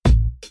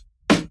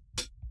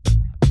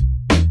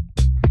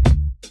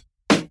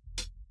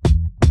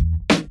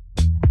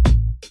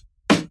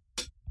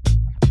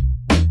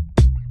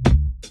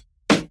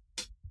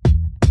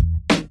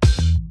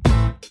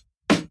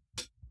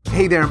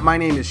there, my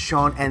name is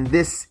Sean, and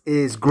this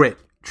is Grit,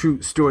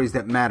 True Stories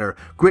That Matter.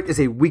 Grit is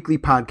a weekly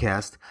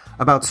podcast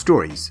about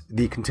stories,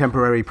 the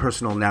contemporary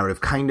personal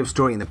narrative kind of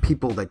story, and the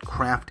people that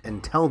craft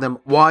and tell them.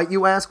 Why,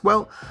 you ask?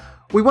 Well,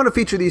 we want to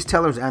feature these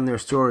tellers and their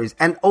stories,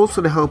 and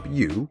also to help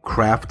you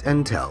craft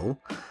and tell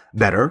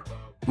better,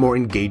 more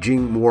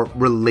engaging, more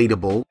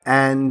relatable,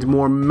 and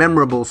more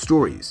memorable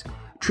stories.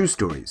 True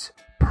stories,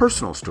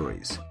 personal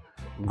stories,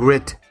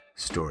 grit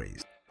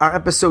stories. Our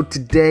episode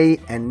today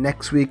and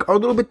next week are a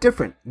little bit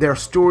different. They are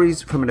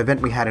stories from an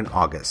event we had in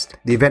August.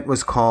 The event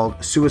was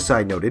called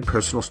Suicide Noted,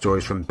 Personal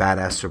Stories from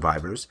Badass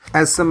Survivors.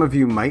 As some of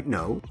you might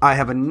know, I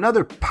have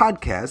another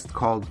podcast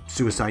called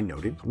Suicide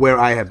Noted, where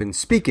I have been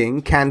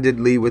speaking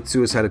candidly with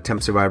suicide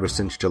attempt survivors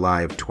since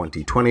July of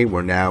 2020.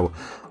 We're now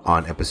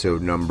on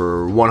episode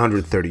number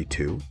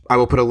 132. I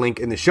will put a link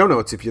in the show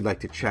notes if you'd like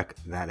to check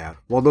that out.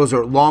 While those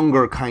are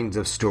longer kinds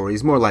of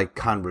stories, more like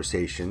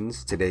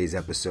conversations, today's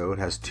episode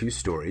has two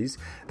stories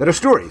that are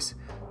stories.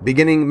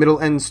 Beginning,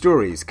 middle, end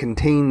stories,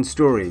 contained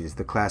stories,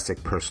 the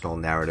classic personal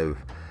narrative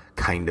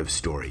kind of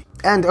story.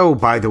 And oh,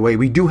 by the way,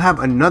 we do have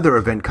another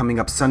event coming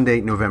up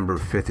Sunday, November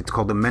 5th. It's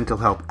called the Mental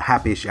Health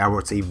Happy Hour.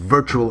 It's a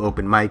virtual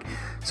open mic.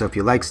 So if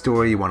you like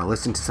story, you want to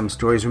listen to some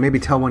stories, or maybe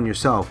tell one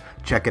yourself,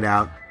 check it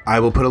out. I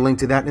will put a link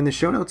to that in the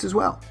show notes as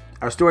well.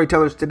 Our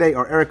storytellers today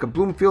are Erica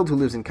Bloomfield, who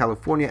lives in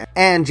California,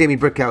 and Jamie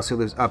Brickhouse, who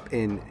lives up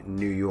in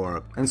New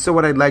York. And so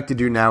what I'd like to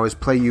do now is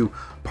play you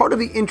part of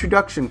the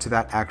introduction to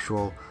that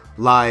actual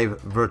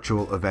live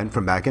virtual event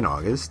from back in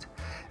August.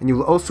 And you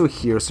will also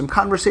hear some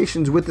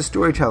conversations with the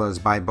storytellers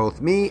by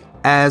both me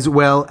as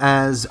well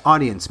as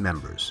audience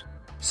members.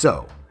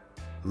 So,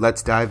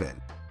 let's dive in.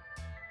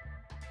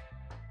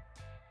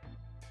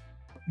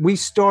 We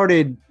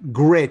started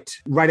Grit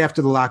right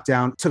after the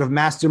lockdown, sort of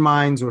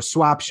masterminds or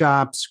swap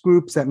shops,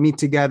 groups that meet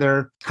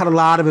together, had a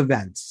lot of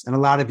events, and a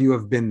lot of you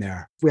have been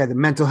there. We had the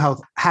Mental Health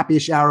Happy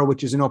Hour,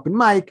 which is an open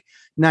mic,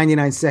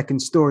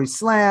 99-second story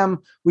slam.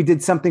 We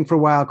did something for a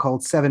while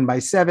called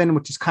 7x7,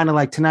 which is kind of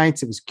like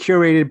tonight's. It was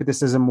curated, but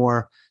this is a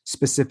more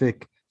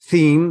specific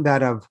theme,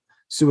 that of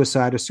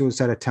suicide or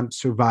suicide attempt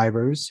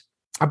survivors.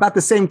 About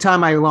the same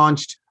time, I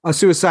launched a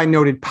Suicide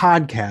Noted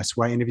podcast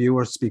where I interview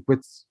or speak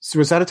with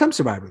suicide attempt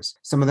survivors.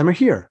 Some of them are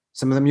here.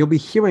 Some of them you'll be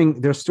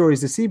hearing their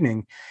stories this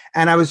evening.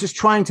 And I was just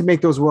trying to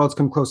make those worlds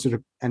come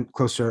closer and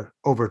closer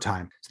over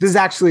time. So this is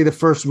actually the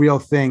first real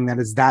thing that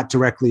is that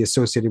directly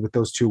associated with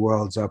those two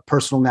worlds, a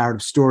personal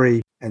narrative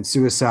story and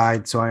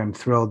suicide. So I am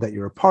thrilled that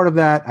you're a part of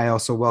that. I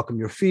also welcome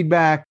your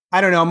feedback.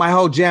 I don't know, my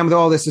whole jam with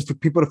all this is for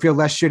people to feel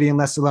less shitty and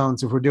less alone.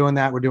 So if we're doing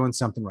that, we're doing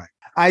something right.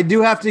 I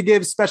do have to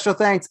give special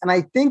thanks, and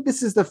I think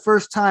this is the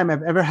first time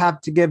I've ever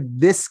had to give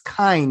this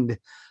kind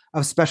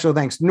of special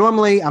thanks.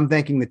 Normally, I'm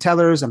thanking the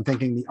tellers, I'm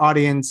thanking the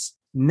audience.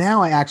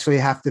 Now I actually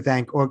have to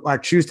thank or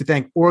choose to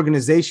thank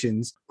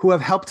organizations who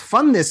have helped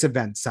fund this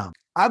event some.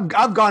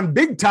 I've gone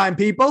big time,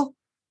 people.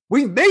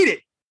 We made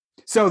it.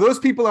 So those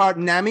people are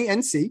NAMI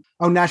NC,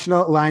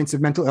 National Alliance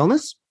of Mental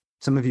Illness.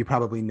 Some of you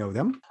probably know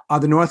them.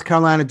 The North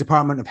Carolina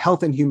Department of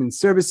Health and Human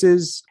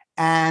Services,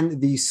 and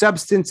the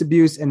Substance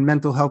Abuse and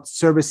Mental Health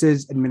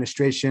Services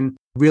Administration.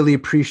 Really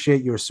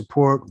appreciate your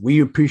support. We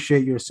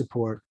appreciate your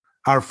support.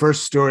 Our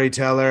first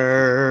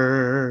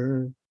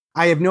storyteller,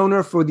 I have known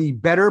her for the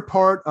better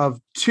part of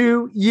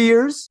 2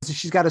 years.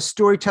 She's got a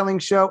storytelling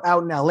show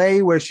out in LA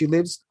where she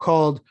lives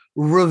called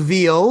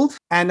Revealed,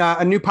 and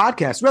a new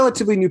podcast,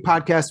 relatively new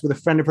podcast with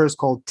a friend of hers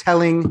called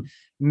Telling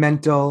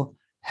Mental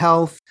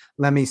Health.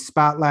 Let me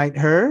spotlight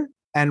her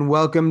and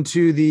welcome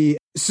to the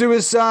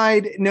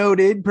Suicide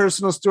Noted,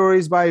 Personal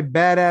Stories by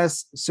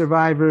Badass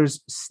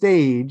Survivors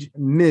stage,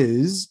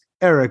 Ms.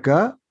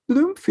 Erica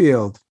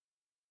Bloomfield.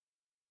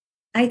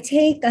 I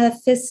take a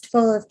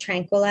fistful of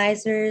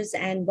tranquilizers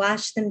and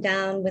wash them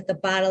down with a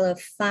bottle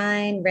of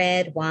fine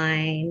red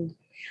wine.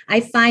 I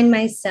find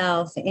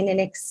myself in an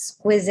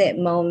exquisite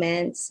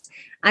moment.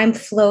 I'm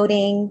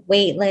floating,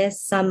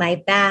 weightless, on my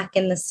back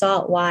in the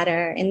salt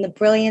water. In the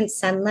brilliant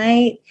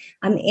sunlight,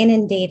 I'm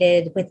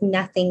inundated with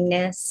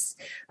nothingness,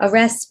 a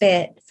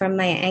respite from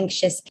my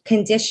anxious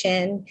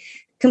condition,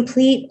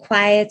 complete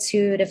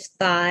quietude of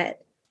thought.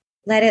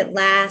 Let it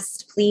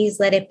last,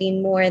 please let it be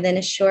more than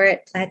a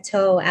short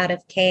plateau out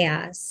of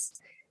chaos.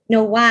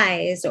 No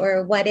whys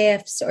or what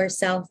ifs or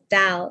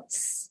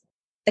self-doubts.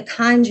 The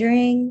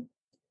conjuring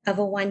of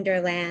a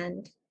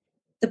wonderland.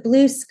 The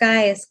blue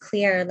sky is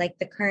clear like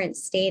the current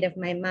state of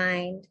my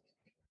mind.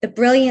 The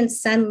brilliant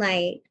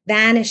sunlight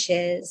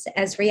vanishes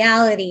as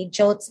reality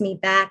jolts me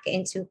back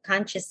into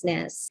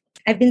consciousness.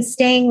 I've been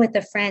staying with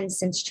a friend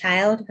since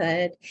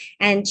childhood,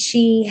 and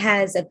she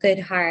has a good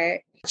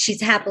heart.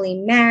 She's happily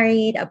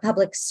married, a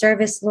public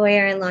service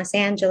lawyer in Los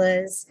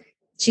Angeles.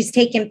 She's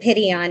taken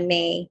pity on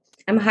me.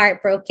 I'm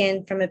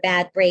heartbroken from a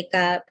bad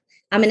breakup.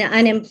 I'm an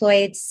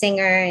unemployed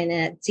singer in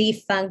a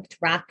defunct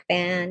rock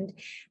band.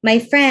 My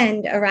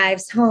friend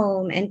arrives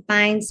home and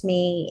finds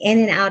me in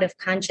and out of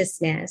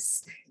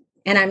consciousness,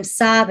 and I'm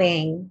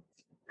sobbing.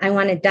 I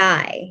want to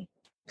die.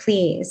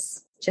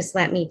 Please, just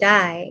let me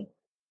die.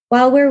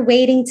 While we're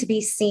waiting to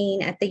be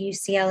seen at the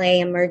UCLA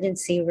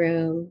emergency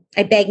room,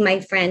 I beg my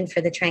friend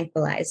for the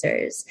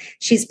tranquilizers.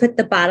 She's put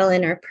the bottle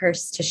in her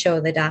purse to show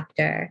the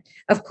doctor.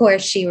 Of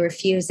course, she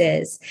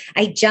refuses.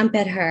 I jump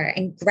at her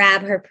and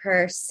grab her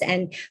purse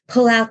and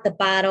pull out the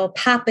bottle,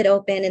 pop it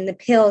open, and the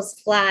pills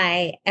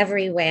fly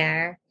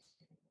everywhere.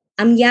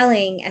 I'm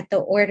yelling at the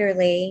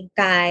orderly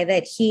guy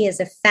that he is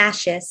a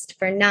fascist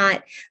for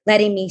not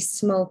letting me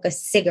smoke a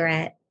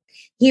cigarette.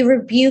 He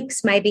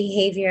rebukes my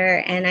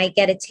behavior, and I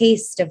get a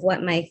taste of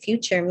what my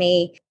future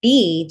may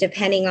be,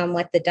 depending on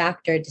what the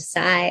doctor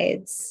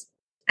decides.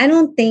 I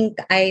don't think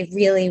I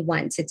really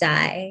want to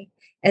die,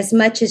 as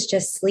much as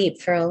just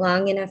sleep for a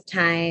long enough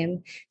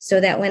time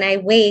so that when I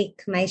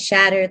wake, my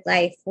shattered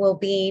life will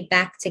be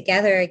back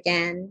together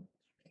again.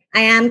 I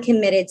am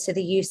committed to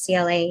the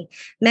UCLA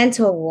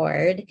mental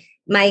ward,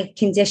 my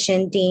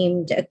condition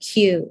deemed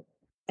acute,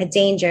 a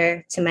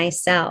danger to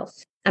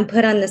myself. I'm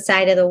put on the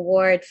side of the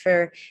ward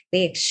for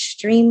the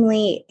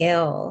extremely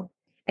ill.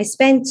 I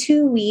spend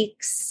 2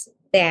 weeks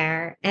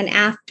there, and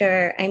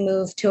after I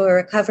move to a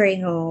recovery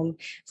home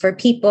for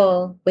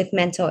people with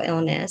mental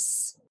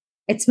illness.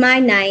 It's my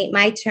night,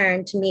 my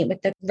turn to meet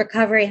with the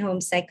recovery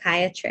home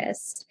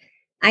psychiatrist.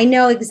 I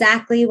know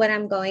exactly what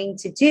I'm going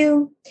to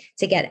do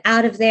to get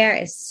out of there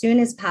as soon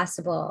as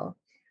possible.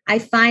 I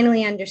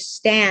finally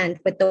understand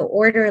what the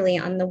orderly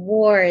on the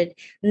ward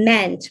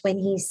meant when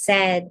he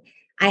said,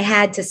 I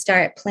had to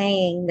start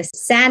playing the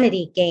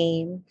sanity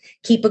game,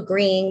 keep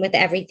agreeing with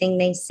everything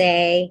they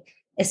say,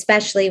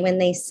 especially when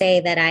they say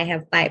that I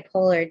have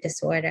bipolar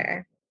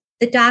disorder.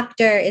 The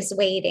doctor is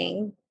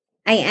waiting.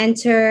 I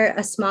enter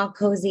a small,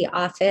 cozy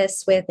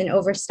office with an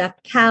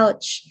overstuffed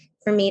couch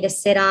for me to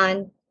sit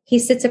on. He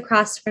sits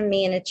across from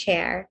me in a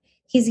chair.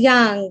 He's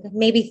young,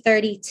 maybe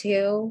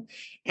 32,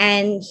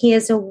 and he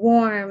has a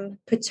warm,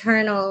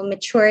 paternal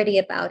maturity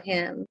about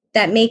him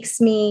that makes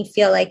me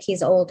feel like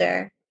he's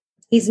older.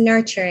 He's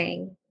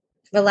nurturing,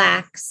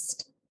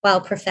 relaxed, well,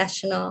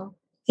 professional.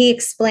 He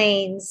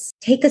explains,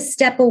 take a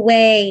step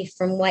away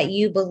from what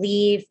you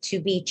believe to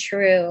be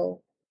true.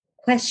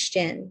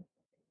 Question,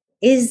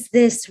 is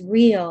this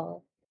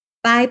real?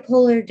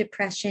 Bipolar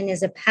depression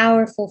is a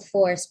powerful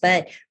force,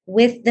 but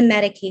with the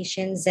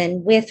medications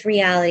and with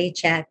reality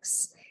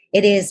checks,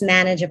 it is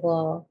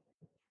manageable.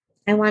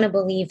 I want to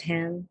believe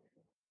him.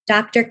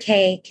 Dr.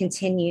 K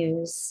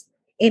continues.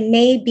 It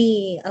may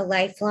be a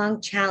lifelong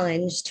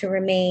challenge to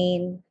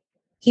remain.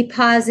 He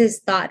pauses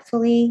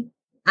thoughtfully.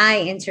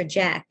 I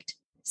interject.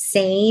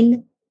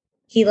 Sane?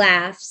 He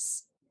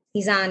laughs.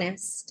 He's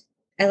honest.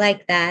 I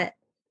like that.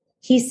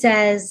 He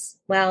says,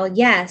 well,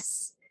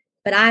 yes,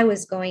 but I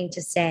was going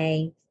to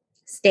say,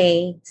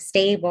 stay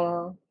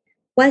stable.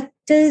 What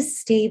does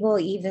stable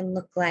even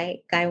look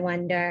like, I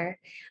wonder?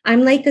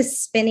 I'm like a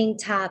spinning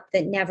top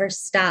that never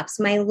stops.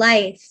 My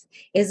life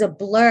is a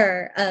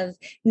blur of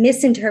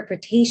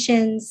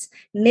misinterpretations,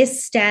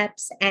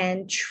 missteps,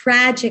 and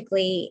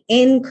tragically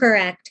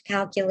incorrect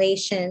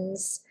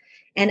calculations.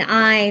 And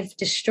I've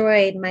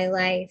destroyed my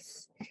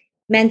life.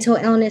 Mental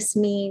illness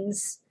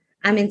means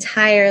I'm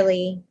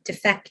entirely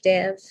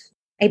defective.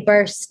 I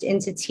burst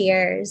into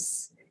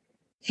tears.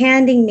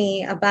 Handing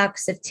me a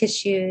box of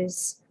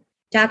tissues,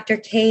 Dr.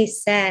 K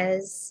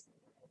says,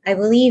 I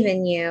believe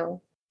in you.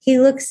 He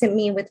looks at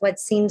me with what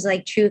seems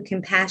like true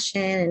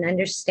compassion and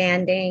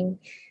understanding.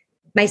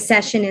 My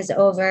session is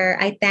over.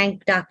 I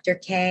thank Dr.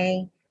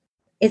 K.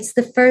 It's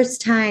the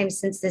first time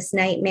since this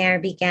nightmare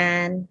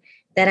began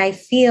that I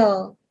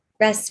feel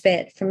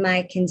respite from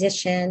my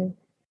condition,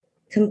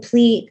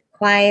 complete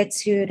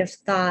quietude of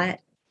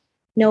thought,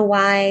 no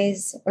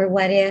whys or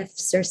what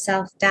ifs or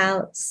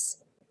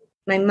self-doubts.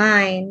 My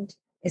mind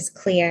is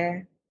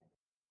clear.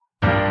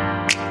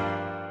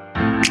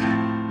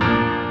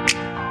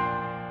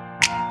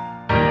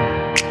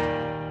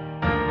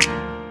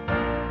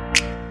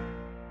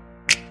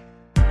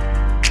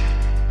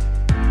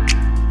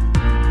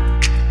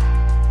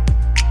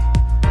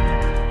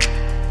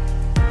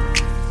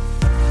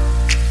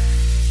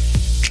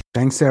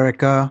 Thanks,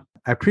 Erica.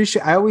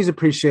 I always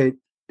appreciate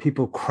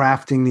people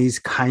crafting these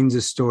kinds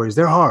of stories.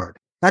 They're hard,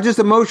 not just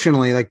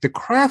emotionally, like the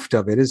craft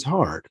of it is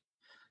hard.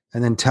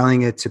 And then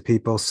telling it to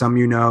people, some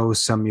you know,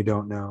 some you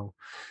don't know.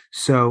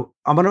 So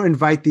I'm going to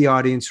invite the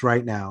audience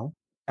right now,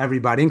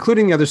 everybody,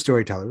 including the other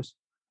storytellers,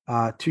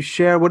 to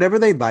share whatever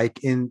they'd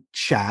like in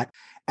chat.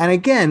 And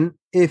again,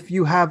 if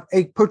you have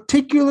a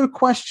particular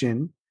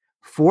question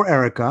for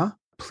Erica,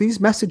 please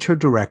message her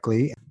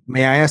directly.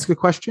 May I ask a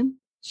question?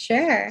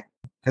 Sure.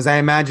 Because I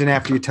imagine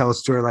after you tell a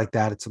story like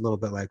that, it's a little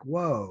bit like,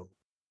 whoa.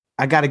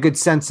 I got a good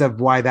sense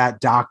of why that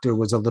doctor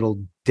was a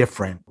little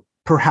different.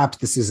 Perhaps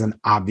this is an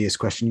obvious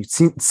question.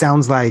 It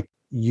sounds like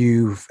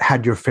you've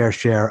had your fair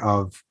share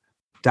of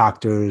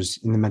doctors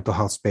in the mental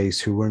health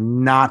space who were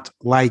not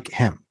like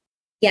him.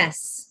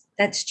 Yes,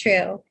 that's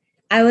true.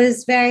 I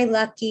was very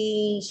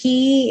lucky.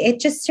 It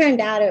just turned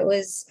out it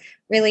was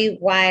really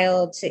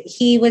wild.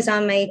 He was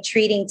on my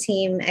treating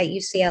team at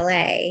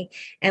UCLA.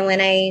 And when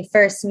I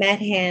first met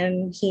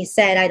him, he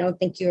said, I don't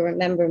think you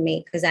remember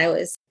me because I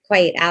was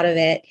quite out of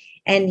it.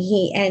 And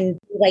he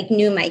like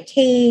knew my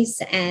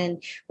case,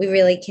 and we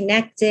really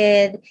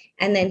connected.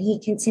 And then he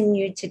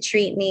continued to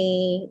treat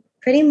me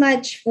pretty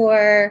much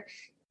for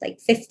like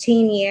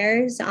 15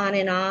 years on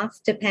and off,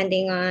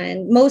 depending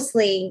on,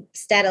 mostly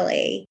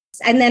steadily.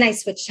 And then I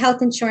switched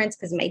health insurance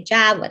because of my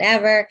job,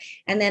 whatever.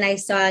 And then I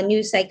saw a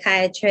new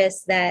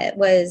psychiatrist that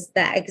was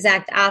the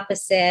exact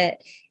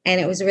opposite.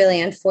 And it was really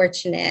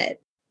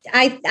unfortunate.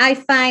 I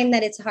find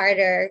that it's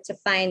harder to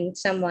find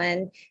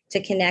someone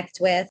to connect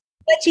with.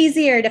 Much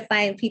easier to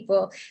find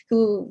people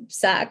who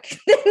suck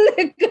than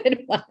the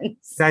good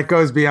ones. That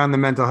goes beyond the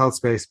mental health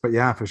space, but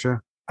yeah, for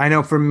sure. I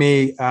know for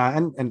me,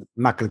 and I'm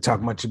not going to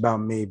talk much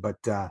about me, but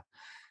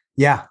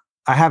yeah,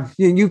 I have,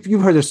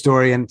 you've heard a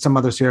story, and some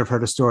others here have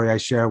heard a story I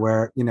share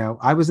where,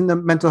 I was in the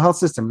mental health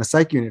system, the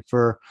psych unit,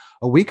 for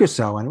a week or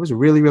so, and it was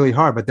really, really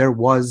hard. But there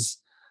was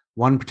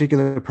one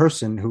particular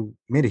person who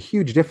made a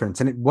huge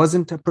difference, and it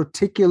wasn't a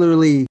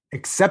particularly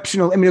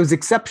exceptional. I mean, it was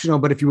exceptional,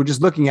 but if you were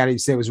just looking at it,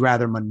 you'd say it was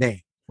rather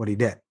mundane what he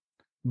did.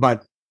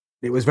 But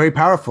it was very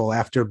powerful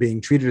after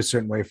being treated a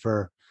certain way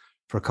for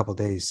a couple of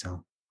days.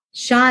 So,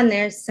 Sean,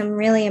 there's some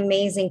really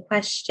amazing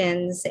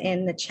questions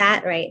in the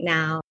chat right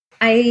now.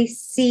 I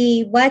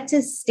see, what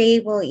does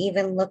stable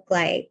even look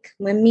like?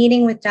 When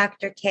meeting with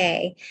Dr.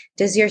 K,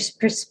 does your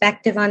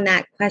perspective on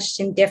that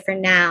question differ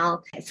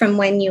now from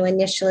when you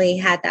initially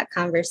had that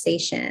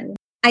conversation?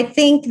 I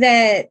think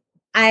that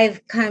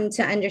I've come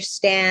to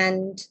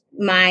understand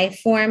my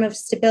form of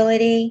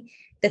stability,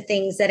 the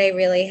things that I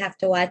really have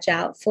to watch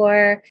out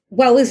for.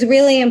 What was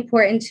really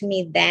important to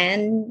me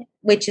then,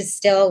 which is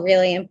still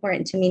really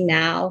important to me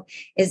now,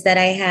 is that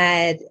I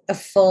had a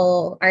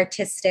full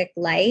artistic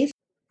life.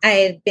 I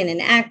had been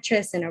an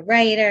actress and a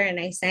writer, and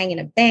I sang in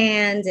a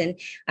band, and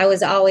I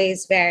was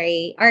always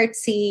very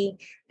artsy.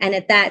 And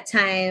at that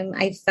time,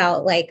 I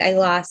felt like I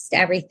lost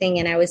everything,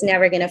 and I was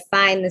never going to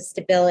find the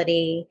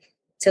stability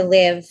to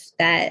live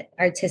that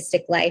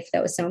artistic life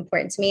that was so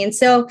important to me. And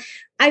so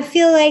I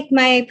feel like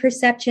my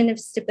perception of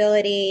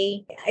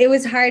stability, it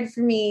was hard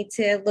for me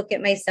to look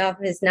at myself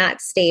as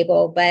not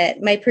stable,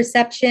 but my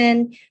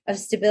perception of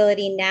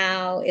stability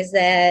now is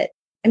that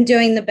I'm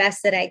doing the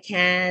best that I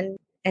can.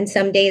 And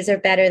some days are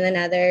better than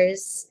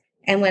others.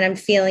 And when I'm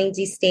feeling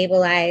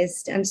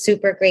destabilized, I'm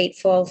super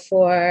grateful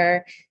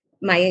for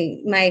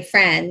my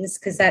friends,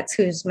 because that's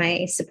who's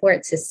my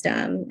support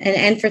system,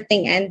 and for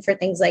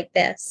things like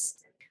this.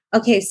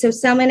 Okay, so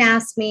someone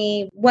asked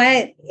me,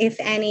 what, if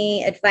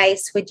any,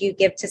 advice would you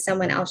give to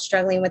someone else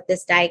struggling with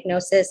this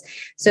diagnosis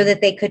so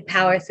that they could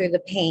power through the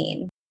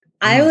pain?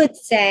 I would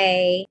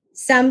say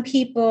some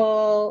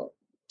people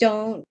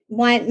don't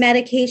want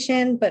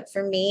medication, but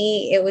for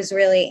me, it was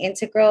really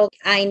integral.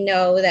 I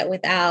know that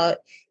without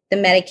the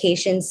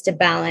medications to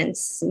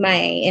balance my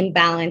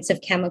imbalance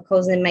of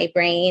chemicals in my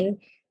brain,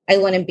 I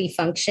wouldn't be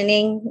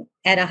functioning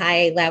at a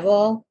high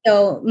level.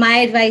 So my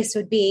advice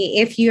would be,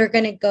 if you're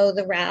going to go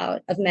the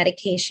route of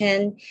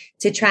medication,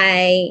 to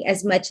try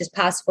as much as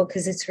possible,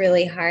 because it's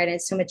really hard.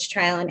 It's so much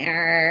trial and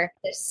error.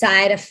 There's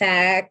side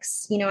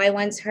effects. I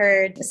once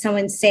heard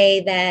someone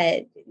say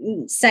that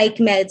psych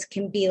meds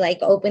can be like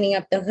opening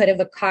up the hood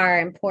of a car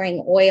and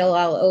pouring oil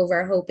all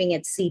over, hoping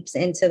it seeps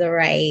into the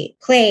right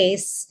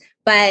place.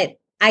 But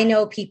I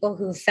know people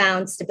who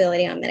found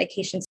stability on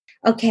medications.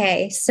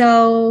 Okay,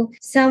 so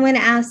someone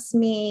asked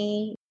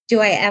me,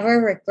 do I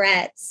ever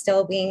regret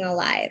still being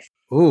alive?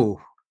 ooh,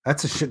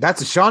 that's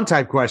a Sean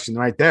type question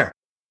right there.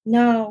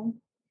 No,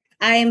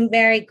 I am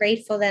very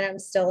grateful that I'm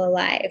still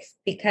alive,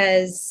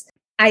 because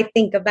I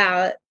think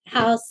about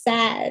how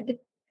sad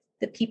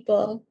the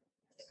people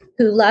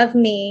who love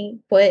me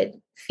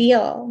would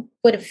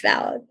have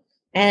felt,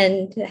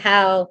 and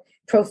how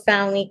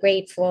profoundly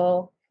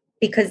grateful,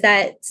 because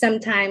that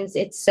sometimes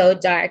it's so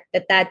dark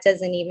that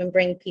doesn't even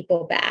bring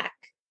people back.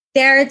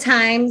 There are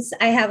times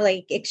I have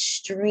like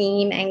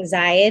extreme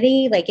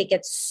anxiety, like it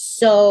gets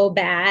so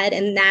bad,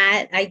 and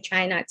that I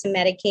try not to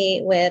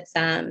medicate with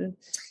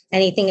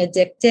anything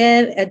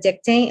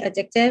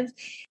addictive.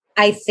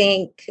 I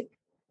think,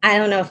 I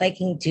don't know if I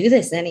can do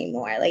this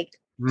anymore. Like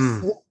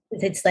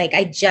it's like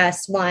I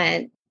just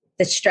want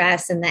the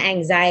stress and the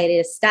anxiety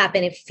to stop,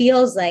 and it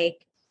feels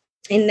like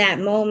in that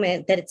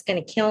moment that it's going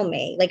to kill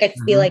me. Like I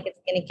feel like it's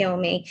going to kill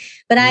me,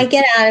 but I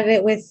get out of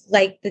it with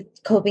like the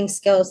coping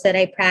skills that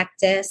I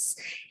practice.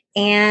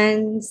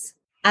 And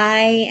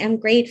I am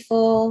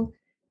grateful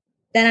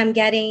that I'm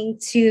getting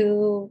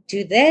to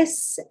do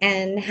this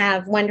and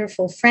have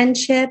wonderful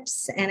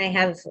friendships. And I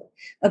have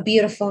a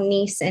beautiful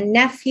niece and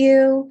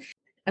nephew.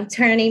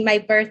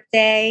 My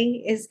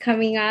birthday is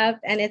coming up,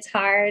 and it's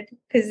hard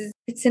because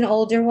it's an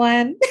older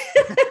one.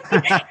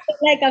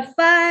 Like a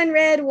fun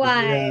red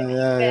wine.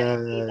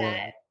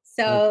 Yeah.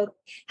 So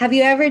have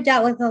you ever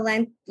dealt with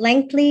a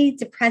lengthy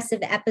depressive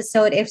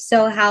episode? If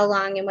so, how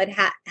long, and what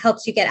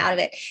helps you get out of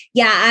it?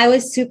 Yeah, I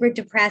was super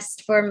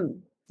depressed for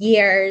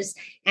years.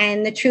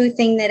 And the true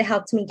thing that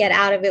helped me get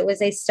out of it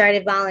was I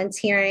started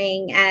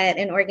volunteering at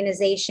an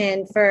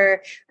organization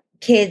for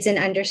kids in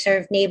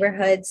underserved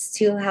neighborhoods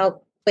to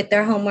help with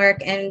their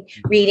homework and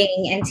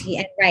reading and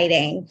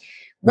writing.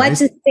 What Nice.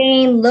 does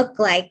sane look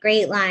like?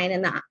 Great line.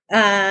 And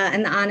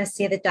the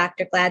honesty of the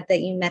doctor. Glad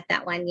that you met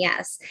that one.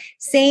 Yes.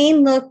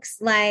 Sane looks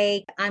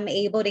like I'm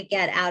able to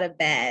get out of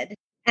bed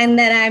and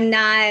that I'm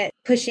not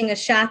pushing a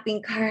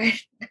shopping cart.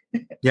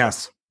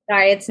 Yes.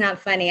 Sorry, it's not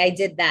funny. I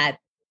did that.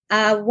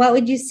 What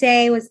would you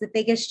say was the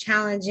biggest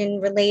challenge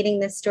in relating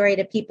this story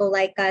to people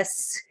like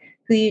us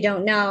who you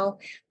don't know?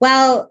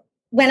 Well,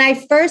 when I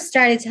first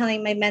started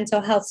telling my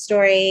mental health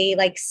story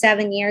like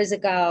 7 years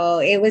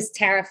ago, it was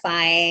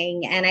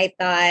terrifying. And I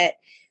thought,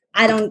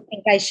 I don't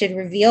think I should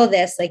reveal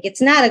this. Like,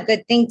 it's not a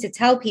good thing to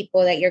tell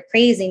people that you're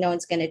crazy. No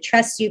one's going to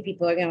trust you.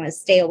 People are going to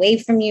stay away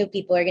from you.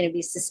 People are going to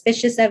be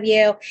suspicious of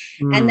you.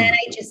 And then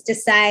I just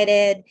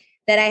decided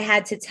that I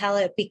had to tell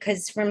it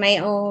because for my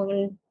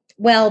own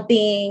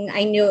well-being,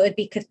 I knew it would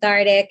be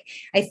cathartic.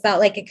 I felt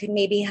like it could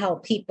maybe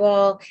help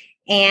people.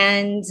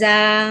 And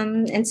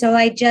so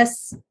I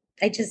just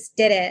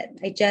did it.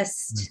 I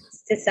just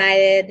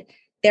decided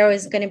there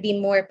was going to be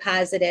more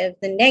positive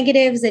than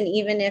negatives. And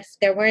even if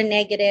there were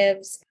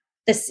negatives,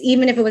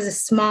 even if it was a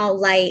small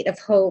light of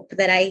hope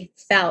that I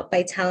felt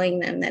by telling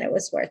them that it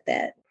was worth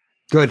it.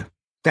 Good.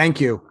 Thank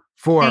you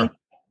for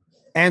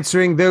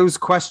answering those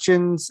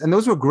questions. And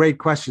those were great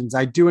questions.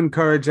 I do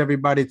encourage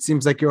everybody. It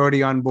seems like you're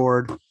already on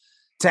board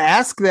to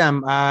ask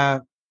them.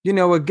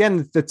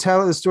 Again,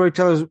 the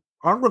storytellers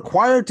aren't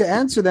required to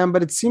answer them,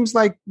 but it seems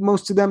like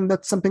most of them,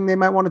 that's something they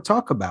might want to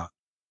talk about.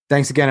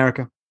 Thanks again,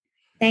 Erica.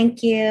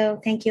 Thank you.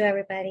 Thank you,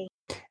 everybody.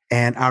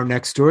 And our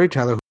next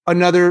storyteller,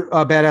 another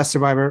badass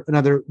survivor,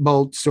 another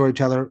bold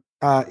storyteller.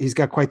 He's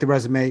got quite the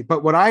resume.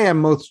 But what I am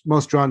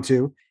most drawn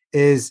to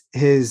is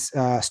his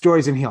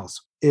Stories in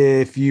Heels.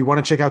 If you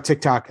want to check out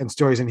TikTok and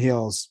Stories in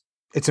Heels,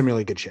 it's some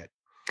really good shit.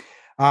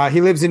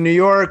 He lives in New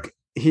York.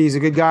 He's a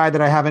good guy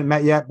that I haven't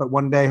met yet, but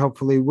one day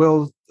hopefully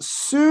will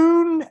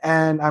soon.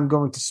 And I'm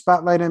going to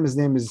spotlight him. His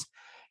name is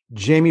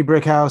Jamie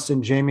Brickhouse.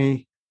 And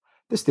Jamie,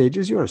 the stage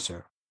is yours,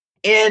 sir.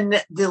 In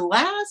the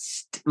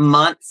last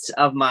months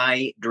of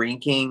my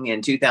drinking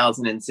in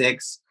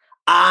 2006,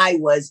 I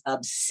was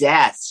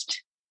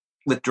obsessed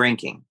with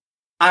drinking.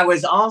 I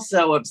was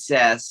also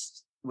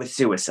obsessed with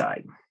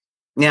suicide.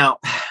 Now,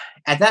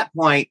 at that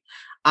point,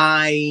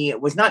 I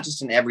was not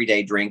just an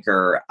everyday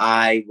drinker.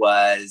 I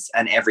was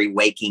an every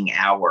waking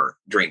hour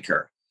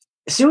drinker.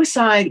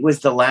 Suicide was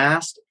the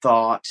last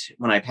thought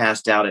when I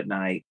passed out at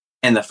night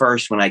and the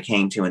first when I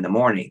came to in the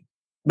morning.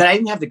 But I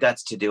didn't have the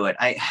guts to do it.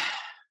 I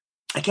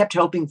kept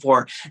hoping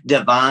for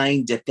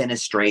divine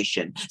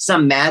defenestration,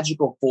 some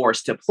magical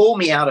force to pull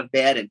me out of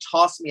bed and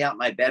toss me out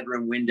my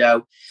bedroom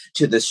window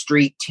to the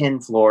street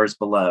 10 floors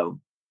below.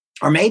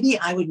 Or maybe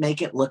I would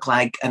make it look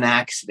like an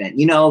accident,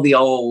 the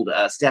old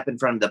step in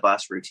front of the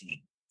bus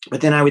routine.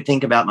 But then I would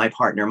think about my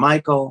partner,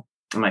 Michael,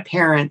 and my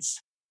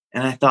parents.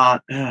 And I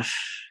thought,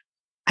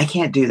 I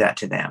can't do that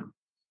to them.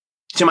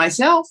 To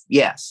myself,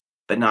 yes,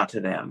 but not to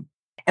them.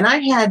 And I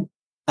had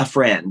a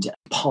friend,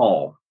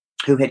 Paul,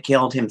 who had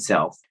killed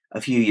himself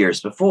a few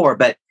years before.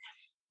 But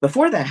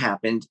before that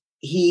happened,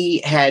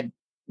 he had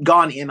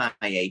gone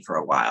MIA for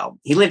a while.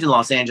 He lived in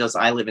Los Angeles.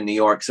 I live in New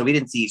York. So we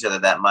didn't see each other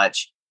that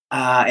much.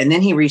 And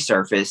then he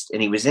resurfaced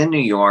and he was in New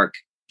York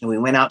and we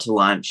went out to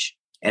lunch,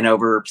 and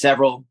over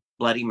several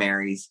Bloody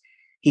Marys,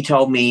 he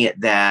told me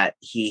that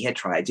he had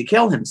tried to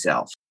kill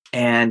himself.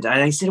 And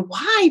I said,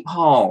 why,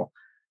 Paul?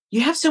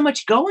 You have so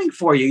much going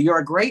for you. You're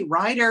a great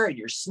writer and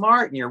you're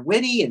smart and you're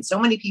witty and so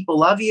many people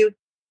love you.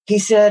 He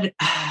said,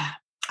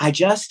 I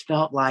just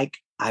felt like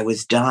I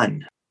was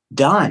done.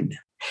 And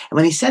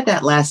when he said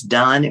that last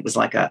done, it was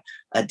like a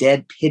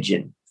dead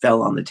pigeon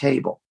fell on the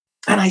table.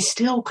 And I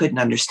still couldn't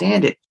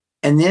understand it.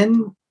 And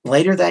then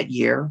later that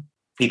year,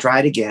 he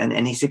tried again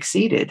and he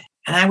succeeded.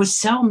 And I was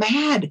so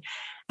mad.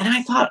 And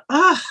I thought,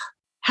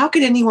 how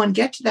could anyone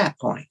get to that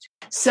point?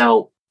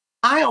 So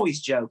I always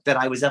joke that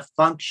I was a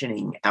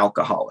functioning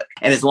alcoholic.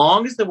 And as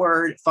long as the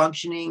word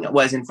functioning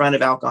was in front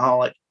of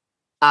alcoholic,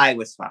 I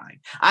was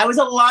fine. I was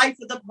a life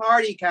of the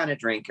party kind of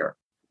drinker.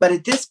 But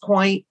at this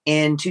point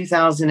in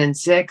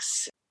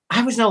 2006,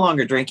 I was no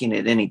longer drinking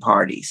at any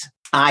parties.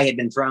 I had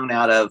been thrown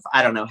out of,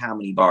 I don't know how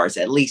many bars,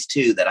 at least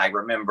 2 that I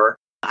remember.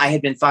 I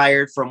had been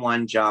fired from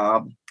one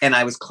job and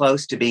I was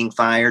close to being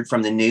fired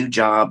from the new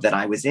job that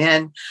I was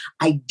in.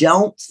 I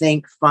don't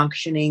think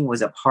functioning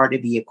was a part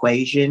of the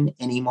equation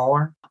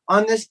anymore.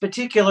 On this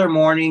particular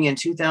morning in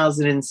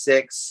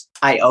 2006,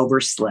 I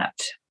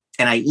overslept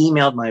and I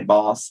emailed my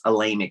boss a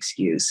lame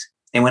excuse.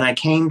 And when I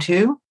came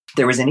to,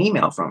 there was an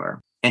email from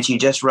her and she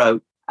just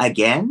wrote,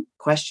 again, ?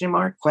 And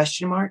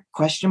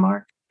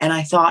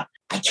I thought,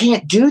 I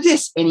can't do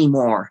this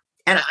anymore.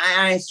 And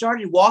I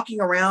started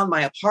walking around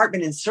my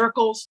apartment in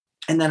circles.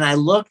 And then I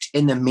looked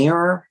in the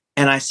mirror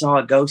and I saw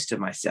a ghost of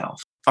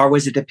myself. Or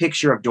was it the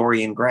picture of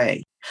Dorian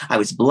Gray? I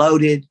was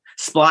bloated,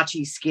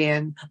 splotchy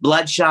skin,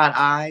 bloodshot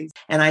eyes.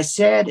 And I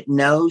said,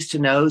 nose to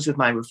nose with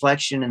my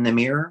reflection in the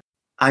mirror,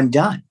 I'm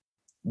done.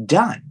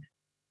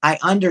 I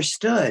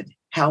understood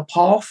how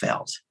Paul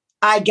felt.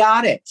 I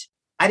got it.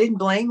 I didn't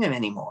blame him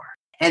anymore.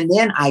 And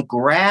then I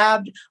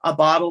grabbed a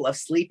bottle of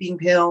sleeping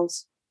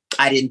pills.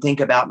 I didn't think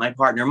about my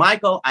partner,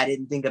 Michael. I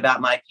didn't think about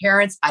my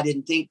parents. I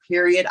didn't think,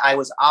 period. I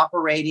was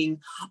operating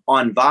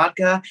on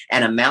vodka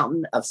and a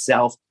mountain of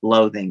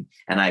self-loathing.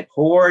 And I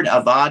poured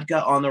a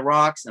vodka on the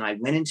rocks and I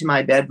went into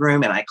my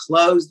bedroom and I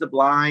closed the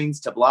blinds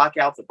to block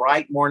out the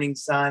bright morning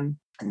sun.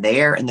 And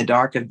there in the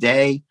dark of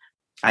day,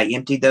 I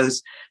emptied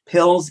those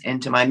pills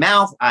into my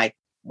mouth. I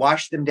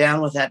washed them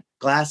down with that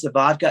glass of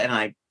vodka and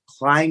I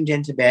climbed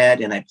into bed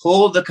and I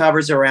pulled the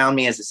covers around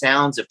me as the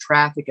sounds of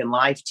traffic and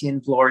life 10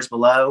 floors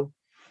below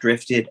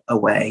drifted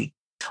away.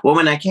 Well,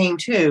 when I came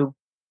to,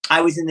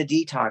 I was in the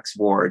detox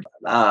ward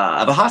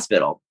of a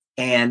hospital,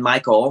 and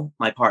Michael,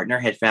 my partner,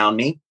 had found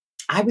me.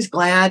 I was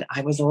glad I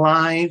was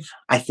alive,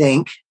 I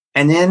think.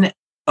 And then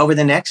over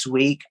the next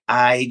week,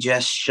 I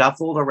just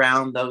shuffled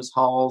around those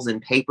halls in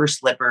paper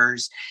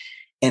slippers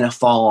in a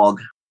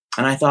fog.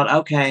 And I thought,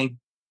 okay,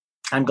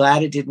 I'm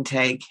glad it didn't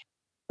take,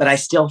 but I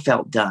still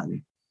felt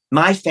done.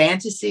 My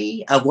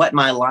fantasy of what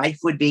my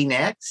life would be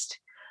next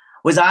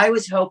was I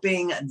was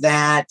hoping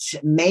that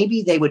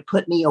maybe they would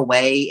put me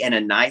away in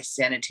a nice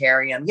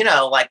sanitarium,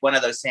 like one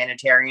of those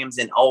sanitariums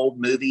in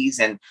old movies.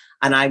 And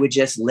I would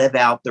just live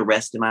out the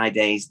rest of my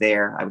days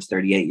there. I was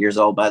 38 years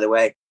old, by the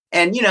way.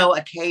 And,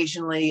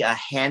 occasionally a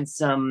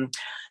handsome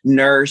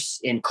nurse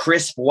in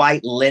crisp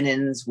white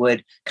linens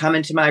would come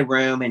into my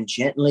room and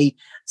gently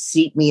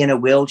seat me in a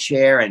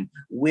wheelchair and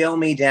wheel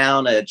me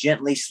down a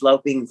gently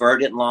sloping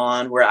verdant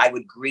lawn where I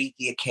would greet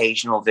the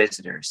occasional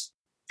visitors.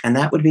 And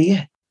that would be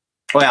it.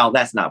 Well,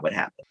 that's not what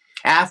happened.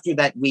 After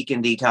that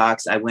weekend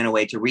detox, I went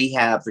away to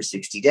rehab for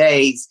 60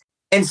 days.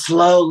 And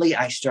slowly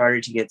I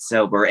started to get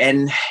sober.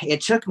 And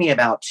it took me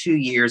about 2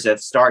 years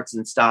of starts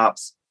and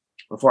stops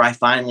before I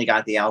finally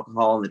got the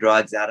alcohol and the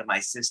drugs out of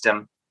my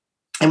system.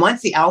 And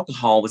once the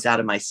alcohol was out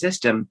of my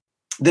system,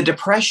 the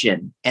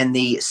depression and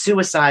the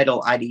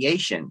suicidal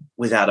ideation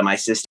was out of my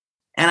system.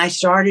 And I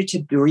started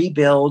to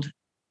rebuild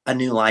a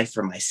new life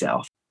for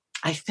myself.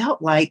 I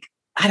felt like,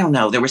 I don't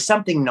know, there was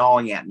something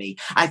gnawing at me.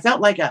 I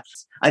felt like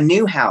a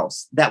new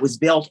house that was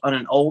built on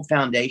an old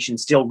foundation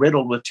still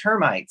riddled with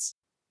termites.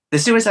 The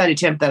suicide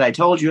attempt that I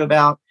told you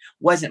about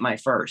wasn't my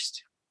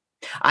first.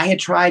 I had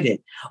tried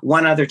it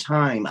one other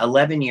time,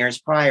 11 years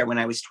prior, when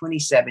I was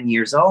 27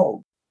 years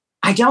old.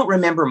 I don't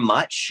remember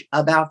much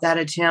about that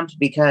attempt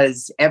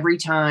because every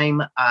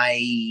time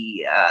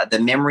the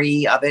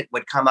memory of it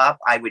would come up,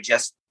 I would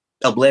just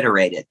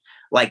obliterate it,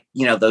 like,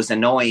 those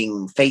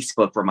annoying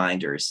Facebook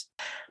reminders.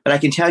 But I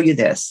can tell you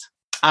this.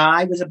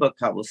 I was a book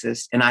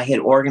publicist and I had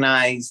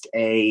organized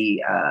a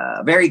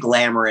very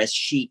glamorous,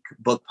 chic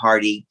book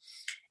party,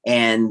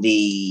 and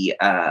the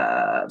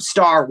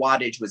star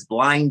wattage was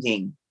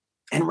blinding.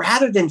 And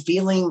rather than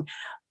feeling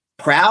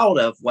proud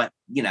of what,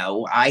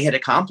 I had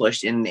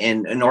accomplished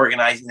in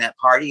organizing that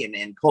party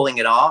and pulling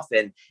it off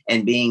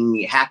and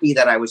being happy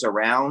that I was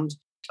around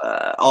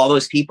all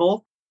those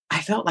people,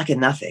 I felt like a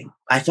nothing.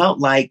 I felt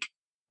like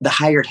the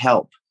hired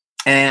help.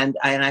 And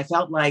I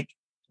felt like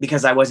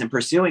because I wasn't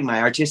pursuing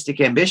my artistic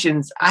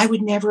ambitions, I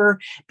would never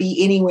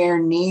be anywhere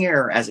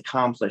near as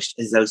accomplished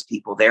as those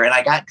people there. And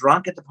I got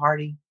drunk at the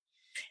party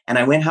and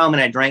I went home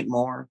and I drank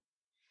more.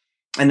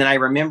 And then I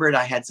remembered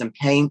I had some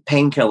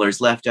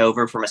painkillers left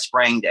over from a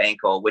sprained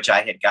ankle, which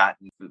I had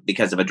gotten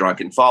because of a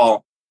drunken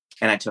fall.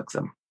 And I took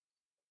them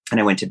and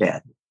I went to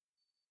bed.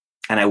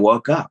 And I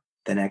woke up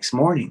the next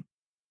morning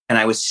and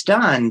I was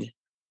stunned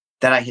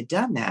that I had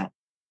done that.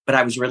 But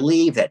I was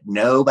relieved that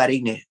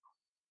nobody knew.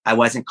 I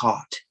wasn't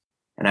caught.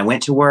 And I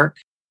went to work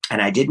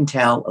and I didn't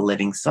tell a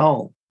living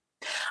soul.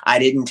 I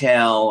didn't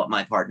tell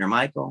my partner,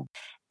 Michael,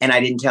 and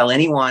I didn't tell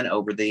anyone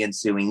over the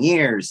ensuing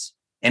years.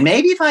 And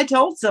maybe if I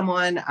told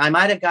someone, I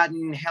might have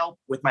gotten help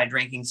with my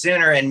drinking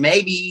sooner and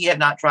maybe have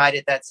not tried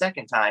it that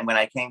second time when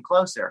I came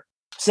closer.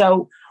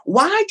 So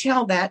why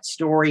tell that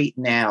story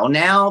now?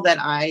 Now that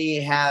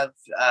I have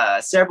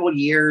several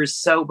years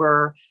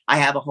sober, I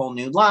have a whole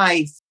new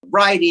life,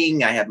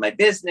 writing, I have my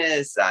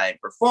business, I'm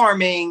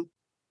performing.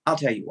 I'll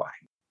tell you why.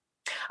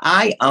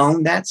 I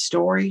own that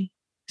story,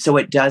 so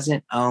it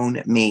doesn't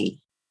own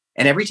me.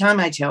 And every time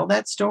I tell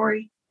that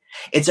story,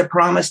 it's a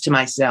promise to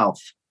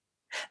myself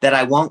that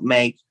I won't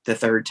make the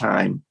third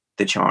time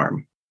the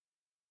charm.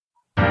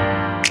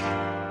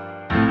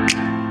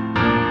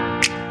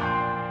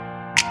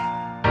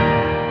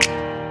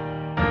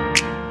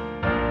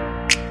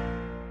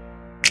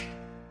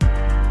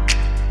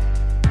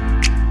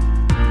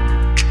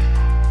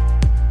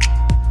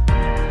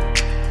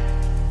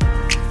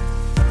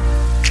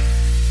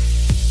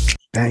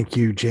 Thank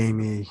you,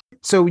 Jamie.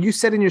 So you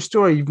said in your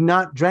story, you've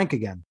not drank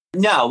again.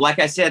 No, like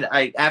I said,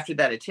 after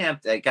that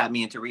attempt, that got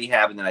me into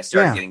rehab, and then I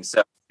started getting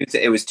sober.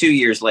 It was 2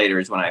 years later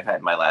is when I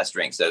had my last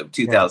drink. So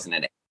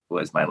 2008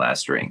 was my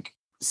last drink.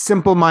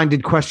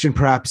 Simple-minded question,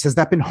 perhaps. Has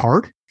that been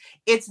hard?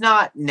 It's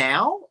not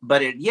now,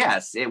 but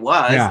yes, it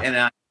was.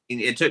 Yeah.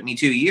 And it took me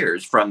 2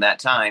 years from that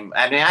time.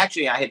 I mean,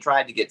 actually, I had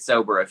tried to get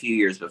sober a few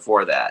years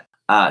before that.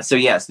 So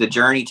yes, the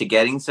journey to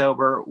getting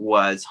sober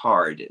was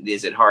hard.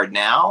 Is it hard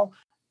now?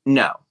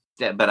 No.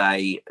 But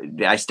I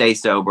stay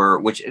sober,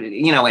 which,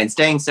 and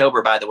staying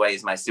sober, by the way,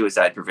 is my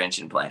suicide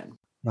prevention plan,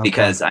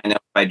 because I know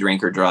I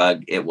drink or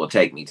drug, it will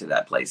take me to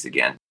that place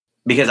again.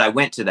 Because I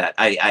went to that,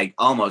 I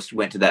almost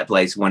went to that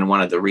place when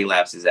one of the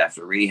relapses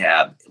after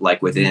rehab,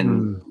 like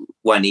within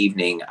one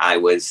evening, I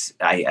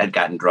had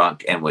gotten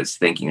drunk and was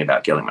thinking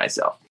about killing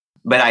myself.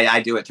 But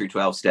I do it through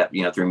 12-step,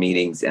 through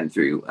meetings and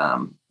through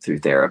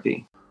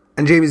therapy.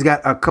 And Jamie's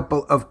got a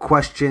couple of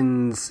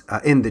questions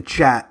in the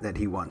chat that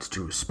he wants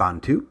to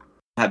respond to.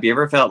 Have you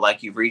ever felt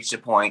like you've reached a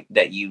point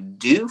that you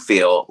do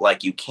feel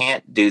like you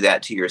can't do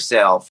that to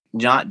yourself,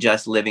 not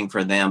just living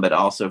for them, but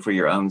also for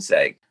your own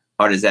sake?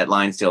 Or does that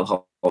line still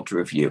hold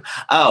true for you?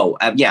 Oh,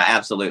 yeah,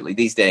 absolutely.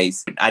 These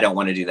days, I don't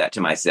want to do that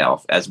to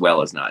myself as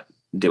well as not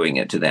doing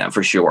it to them,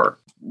 for sure.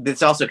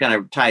 This also kind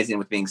of ties in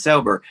with being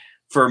sober.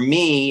 For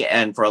me,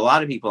 and for a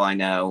lot of people I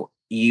know,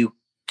 you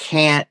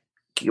can't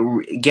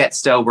get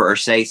sober or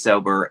stay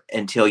sober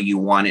until you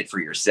want it for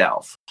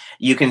yourself.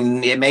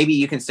 Maybe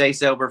you can stay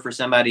sober for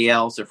somebody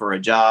else or for a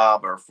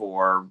job or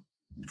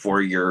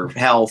for your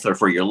health or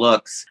for your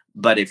looks.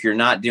 But if you're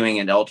not doing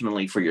it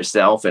ultimately for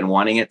yourself and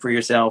wanting it for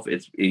yourself,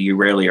 you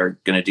rarely are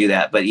going to do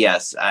that. But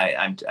yes,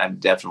 I'm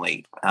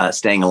definitely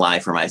staying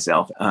alive for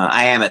myself.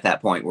 I am at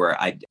that point where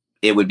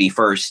it would be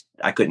first,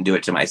 I couldn't do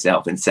it to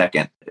myself, and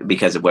second,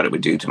 because of what it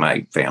would do to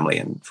my family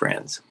and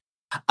friends.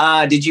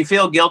 Did you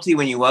feel guilty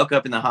when you woke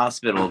up in the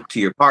hospital to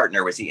your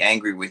partner? Was he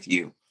angry with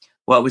you?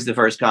 What was the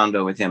first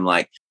convo with him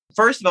like?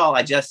 First of all,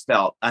 I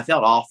felt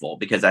awful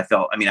because I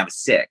was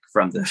sick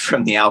from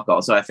the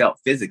alcohol. So I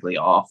felt physically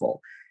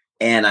awful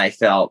and I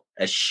felt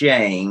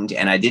ashamed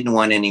and I didn't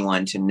want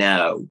anyone to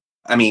know.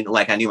 I mean,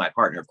 like I knew my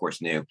partner, of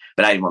course, knew,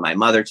 but I didn't want my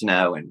mother to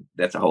know. And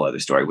that's a whole other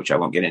story, which I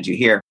won't get into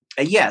here.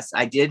 Yes,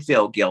 I did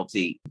feel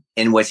guilty.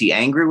 And was he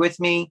angry with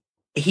me?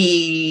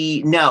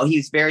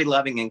 He's very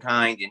loving and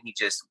kind, and he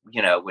just,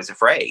 was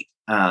afraid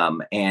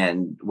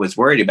and was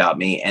worried about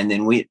me. And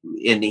then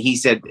he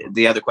said,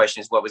 the other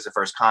question is, what was the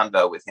first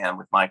convo with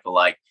Michael?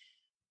 Like,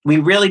 we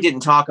really didn't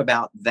talk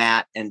about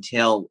that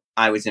until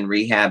I was in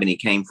rehab and he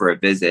came for a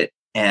visit.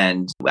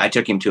 And I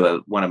took him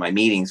to one of my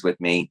meetings with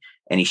me,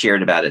 and he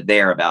shared about it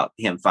there, about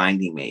him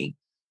finding me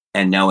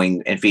and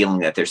knowing and feeling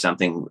that there's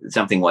something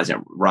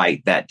wasn't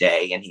right that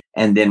day.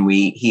 And then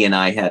he and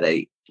I had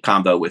a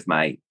combo with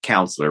my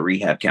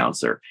rehab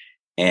counselor,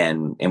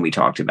 and we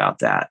talked about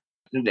that.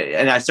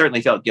 And I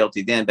certainly felt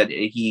guilty then, but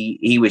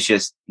he was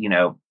just,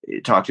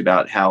 talked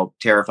about how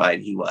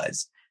terrified he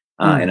was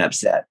and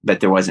upset, but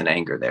there wasn't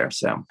anger there.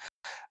 So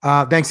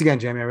thanks again,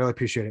 Jamie. I really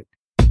appreciate it.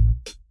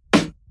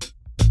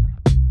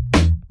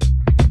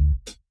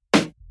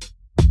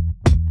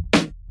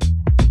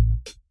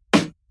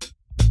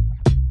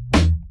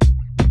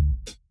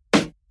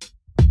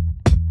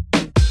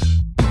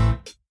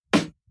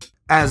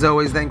 As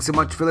always, thanks so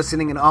much for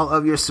listening and all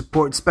of your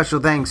support. Special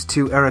thanks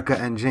to Erica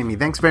and Jamie.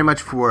 Thanks very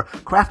much for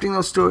crafting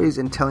those stories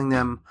and telling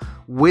them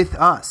with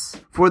us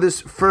for this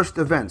first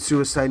event,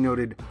 Suicide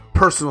Noted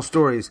Personal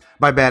Stories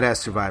by Badass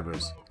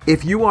Survivors.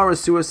 If you are a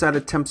suicide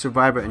attempt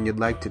survivor and you'd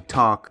like to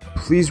talk,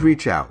 please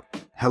reach out.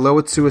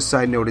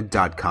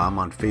 hello@suicidenoted.com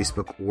on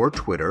Facebook or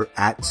Twitter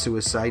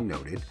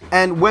 @suicidenoted.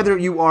 And whether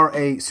you are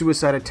a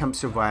suicide attempt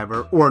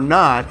survivor or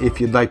not,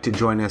 if you'd like to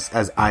join us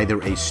as either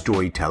a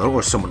storyteller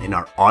or someone in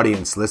our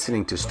audience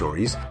listening to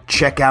stories,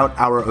 check out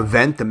our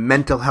event, the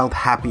Mental Health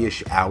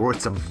Happy-ish Hour.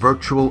 It's a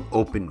virtual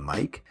open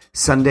mic.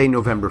 Sunday,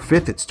 November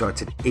 5th. It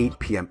starts at 8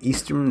 p.m.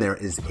 Eastern. There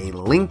is a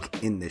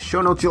link in the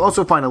show notes. You'll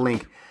also find a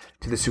link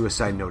to the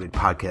Suicide Noted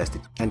podcast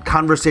and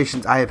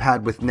conversations I have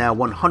had with now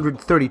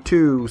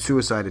 132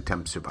 suicide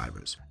attempt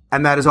survivors.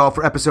 And that is all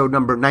for episode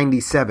number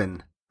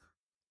 97.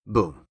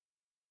 Boom.